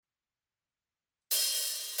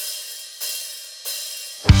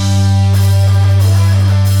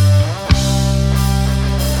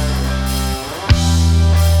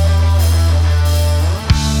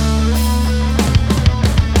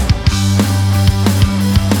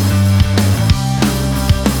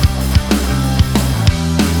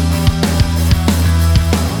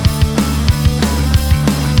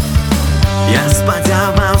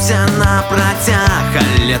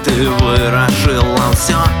ти вирішила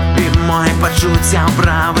все, і мой почуття в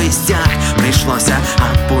правий стяг прийшлося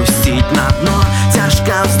опустить на дно.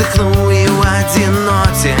 Тяжко вздихнув і в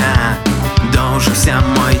одиноті довжився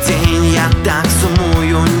мой день. Я так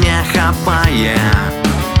сумую, не хапає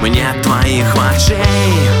мне твоих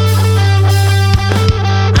очей.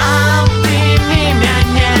 Обдими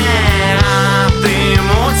меня,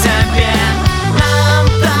 обдыму тебе. Нам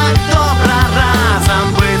так добро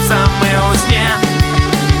разом быть самым у сне.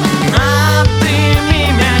 Обдими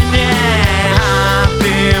меня,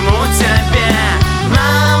 обдыму тебе.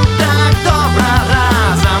 Нам так добро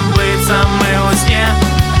разом быть самым у сне.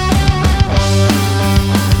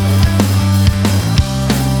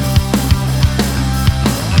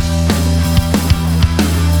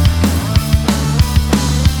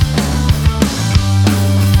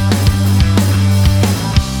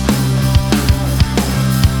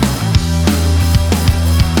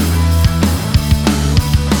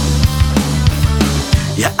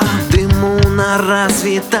 Я обдыму на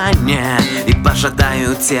розвітання і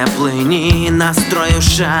пожадаю теплині, настрою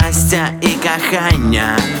щастя і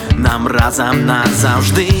кохання нам разом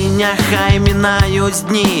назавжди. Нехай минають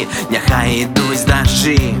дні, нехай ідуть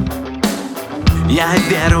дощі. Я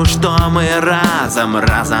вірю, що ми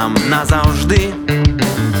разом назавжди.